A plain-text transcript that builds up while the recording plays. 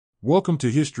Welcome to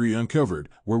History Uncovered,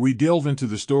 where we delve into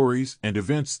the stories and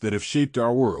events that have shaped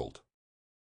our world.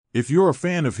 If you're a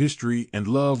fan of history and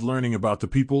love learning about the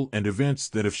people and events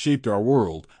that have shaped our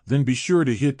world, then be sure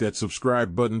to hit that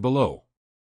subscribe button below.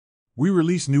 We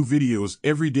release new videos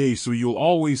every day, so you'll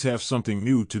always have something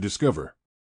new to discover.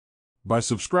 By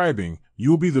subscribing,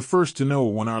 you'll be the first to know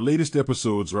when our latest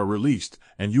episodes are released,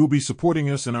 and you'll be supporting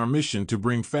us in our mission to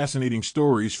bring fascinating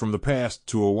stories from the past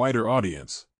to a wider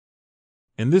audience.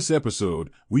 In this episode,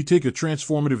 we take a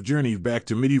transformative journey back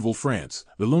to medieval France,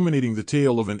 illuminating the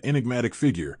tale of an enigmatic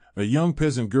figure, a young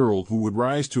peasant girl who would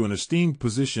rise to an esteemed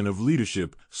position of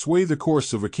leadership, sway the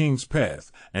course of a king's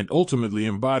path, and ultimately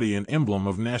embody an emblem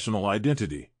of national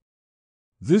identity.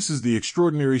 This is the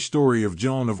extraordinary story of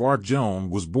Joan of Arc. Joan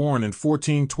was born in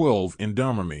 1412 in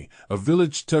Domremy, a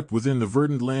village tucked within the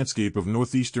verdant landscape of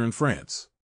northeastern France.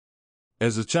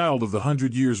 As a child of the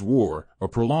Hundred Years' War, a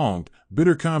prolonged,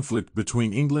 bitter conflict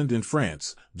between England and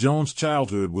France, Joan's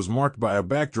childhood was marked by a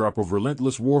backdrop of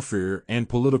relentless warfare and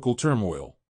political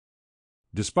turmoil.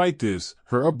 Despite this,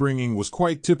 her upbringing was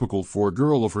quite typical for a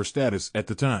girl of her status at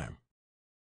the time.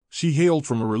 She hailed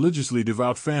from a religiously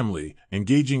devout family,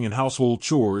 engaging in household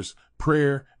chores,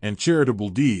 prayer, and charitable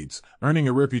deeds, earning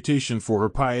a reputation for her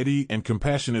piety and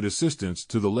compassionate assistance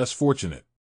to the less fortunate.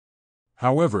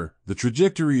 However, the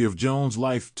trajectory of Joan's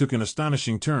life took an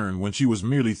astonishing turn when she was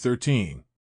merely 13.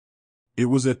 It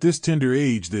was at this tender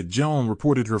age that Joan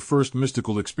reported her first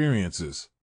mystical experiences.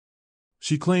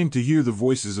 She claimed to hear the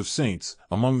voices of saints,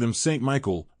 among them Saint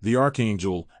Michael, the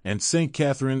Archangel, and Saint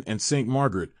Catherine and Saint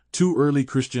Margaret, two early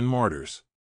Christian martyrs.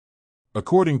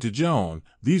 According to Joan,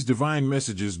 these divine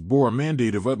messages bore a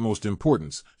mandate of utmost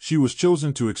importance. She was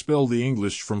chosen to expel the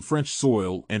English from French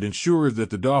soil and ensure that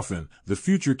the Dauphin, the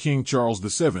future King Charles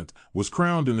VII, was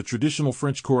crowned in the traditional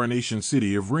French coronation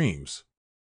city of Reims.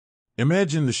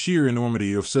 Imagine the sheer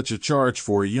enormity of such a charge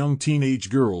for a young teenage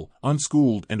girl,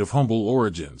 unschooled and of humble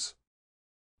origins.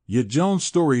 Yet Joan's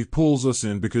story pulls us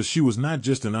in because she was not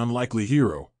just an unlikely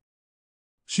hero.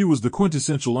 She was the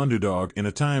quintessential underdog in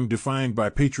a time defined by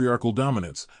patriarchal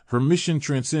dominance, her mission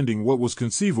transcending what was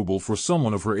conceivable for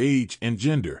someone of her age and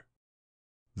gender.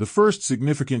 The first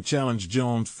significant challenge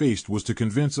Joan faced was to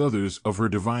convince others of her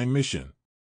divine mission.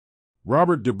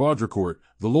 Robert de Baudricourt,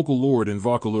 the local lord in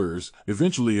Vaucouleurs,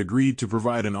 eventually agreed to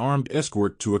provide an armed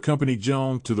escort to accompany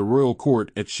Joan to the royal court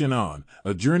at Chinon,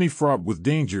 a journey fraught with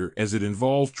danger as it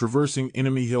involved traversing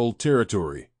enemy-held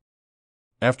territory.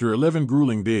 After 11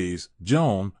 grueling days,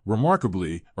 Joan,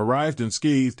 remarkably, arrived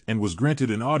unscathed and was granted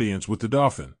an audience with the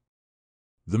Dauphin.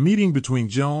 The meeting between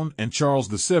Joan and Charles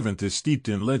VII is steeped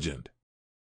in legend.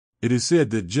 It is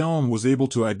said that Joan was able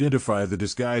to identify the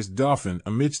disguised Dauphin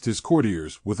amidst his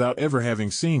courtiers without ever having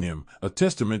seen him, a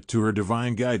testament to her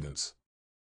divine guidance.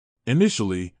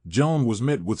 Initially, Joan was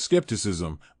met with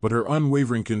skepticism, but her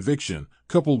unwavering conviction,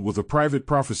 coupled with a private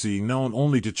prophecy known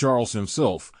only to Charles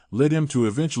himself, led him to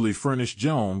eventually furnish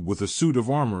Joan with a suit of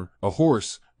armor, a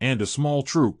horse, and a small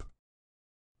troop.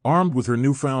 Armed with her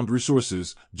newfound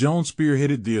resources, Joan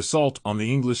spearheaded the assault on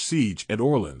the English siege at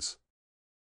Orleans.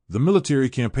 The military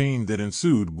campaign that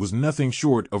ensued was nothing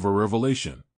short of a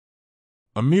revelation.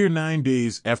 A mere 9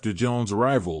 days after Joan's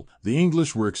arrival, the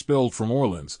English were expelled from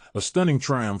Orleans, a stunning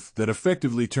triumph that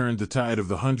effectively turned the tide of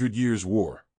the 100 Years'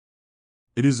 War.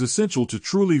 It is essential to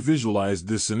truly visualize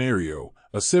this scenario: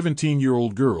 a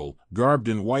 17-year-old girl, garbed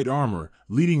in white armor,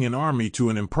 leading an army to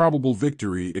an improbable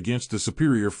victory against a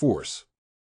superior force.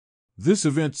 This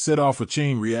event set off a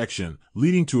chain reaction,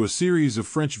 leading to a series of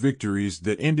French victories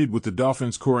that ended with the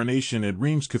Dauphin's coronation at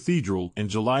Reims Cathedral in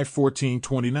July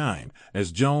 1429,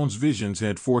 as Joan's visions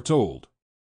had foretold.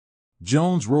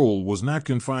 Joan's role was not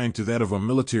confined to that of a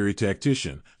military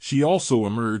tactician. She also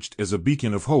emerged as a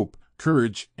beacon of hope,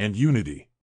 courage, and unity.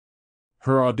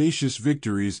 Her audacious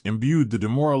victories imbued the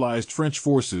demoralized French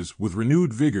forces with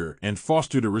renewed vigor and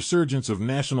fostered a resurgence of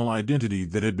national identity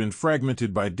that had been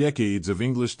fragmented by decades of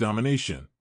English domination.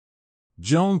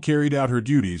 Joan carried out her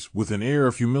duties with an air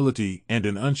of humility and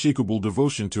an unshakable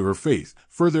devotion to her faith,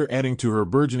 further adding to her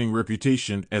burgeoning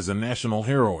reputation as a national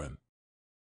heroine.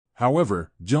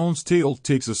 However, Joan's tale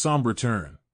takes a somber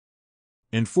turn.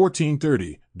 In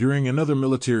 1430, during another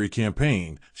military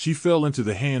campaign, she fell into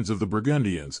the hands of the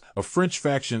Burgundians, a French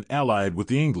faction allied with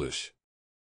the English.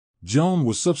 Joan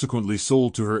was subsequently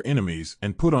sold to her enemies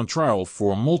and put on trial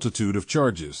for a multitude of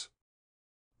charges.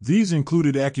 These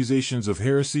included accusations of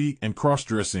heresy and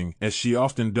cross-dressing, as she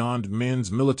often donned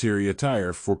men's military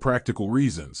attire for practical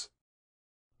reasons.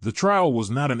 The trial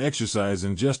was not an exercise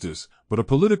in justice, but a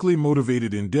politically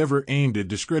motivated endeavor aimed at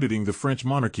discrediting the French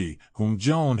monarchy, whom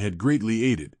Joan had greatly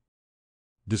aided.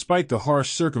 Despite the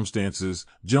harsh circumstances,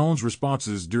 Joan's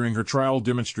responses during her trial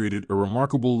demonstrated a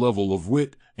remarkable level of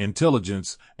wit,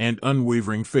 intelligence, and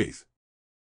unwavering faith.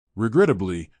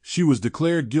 Regrettably, she was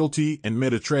declared guilty and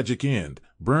met a tragic end,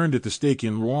 burned at the stake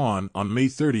in Rouen on May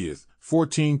 30,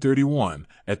 1431,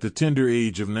 at the tender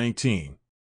age of 19.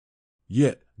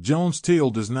 Yet, Joan's tale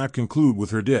does not conclude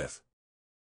with her death.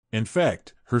 In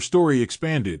fact, her story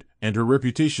expanded, and her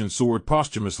reputation soared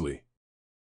posthumously.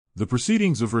 The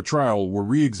proceedings of her trial were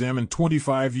re-examined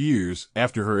 25 years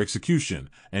after her execution,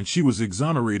 and she was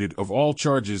exonerated of all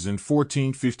charges in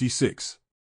 1456.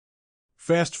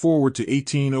 Fast forward to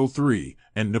 1803,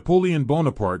 and Napoleon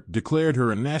Bonaparte declared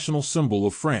her a national symbol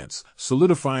of France,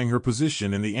 solidifying her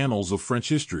position in the annals of French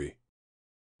history.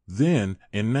 Then,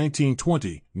 in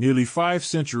 1920, nearly 5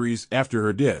 centuries after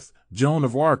her death, Joan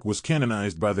of Arc was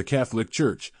canonized by the Catholic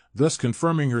Church, thus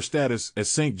confirming her status as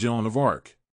Saint Joan of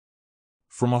Arc.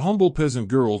 From a humble peasant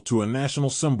girl to a national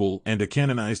symbol and a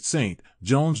canonized saint,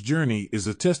 Joan's journey is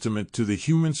a testament to the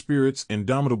human spirit's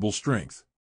indomitable strength.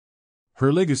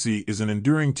 Her legacy is an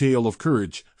enduring tale of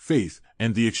courage, faith,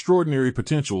 and the extraordinary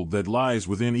potential that lies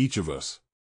within each of us.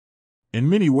 In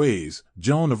many ways,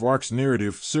 Joan of Arc's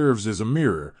narrative serves as a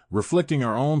mirror, reflecting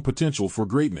our own potential for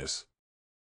greatness.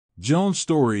 Joan's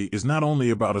story is not only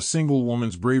about a single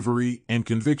woman's bravery and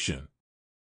conviction.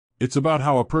 It's about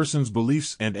how a person's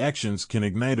beliefs and actions can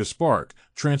ignite a spark,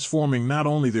 transforming not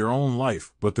only their own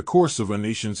life but the course of a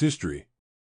nation's history.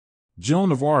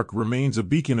 Joan of Arc remains a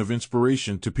beacon of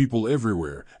inspiration to people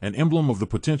everywhere, an emblem of the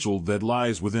potential that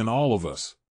lies within all of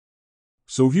us.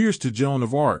 So here's to Joan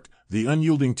of Arc, the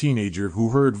unyielding teenager who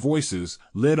heard voices,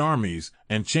 led armies,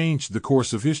 and changed the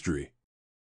course of history.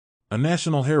 A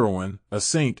national heroine, a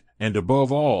saint, and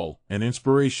above all, an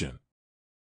inspiration.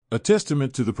 A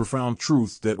testament to the profound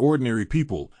truth that ordinary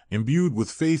people, imbued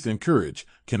with faith and courage,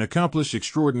 can accomplish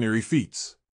extraordinary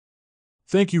feats.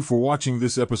 Thank you for watching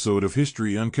this episode of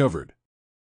History Uncovered.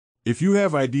 If you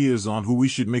have ideas on who we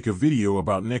should make a video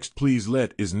about next, please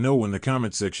let us know in the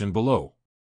comment section below.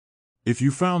 If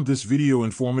you found this video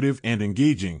informative and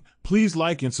engaging, please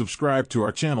like and subscribe to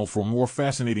our channel for more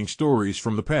fascinating stories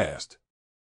from the past.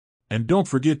 And don't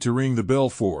forget to ring the bell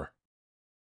for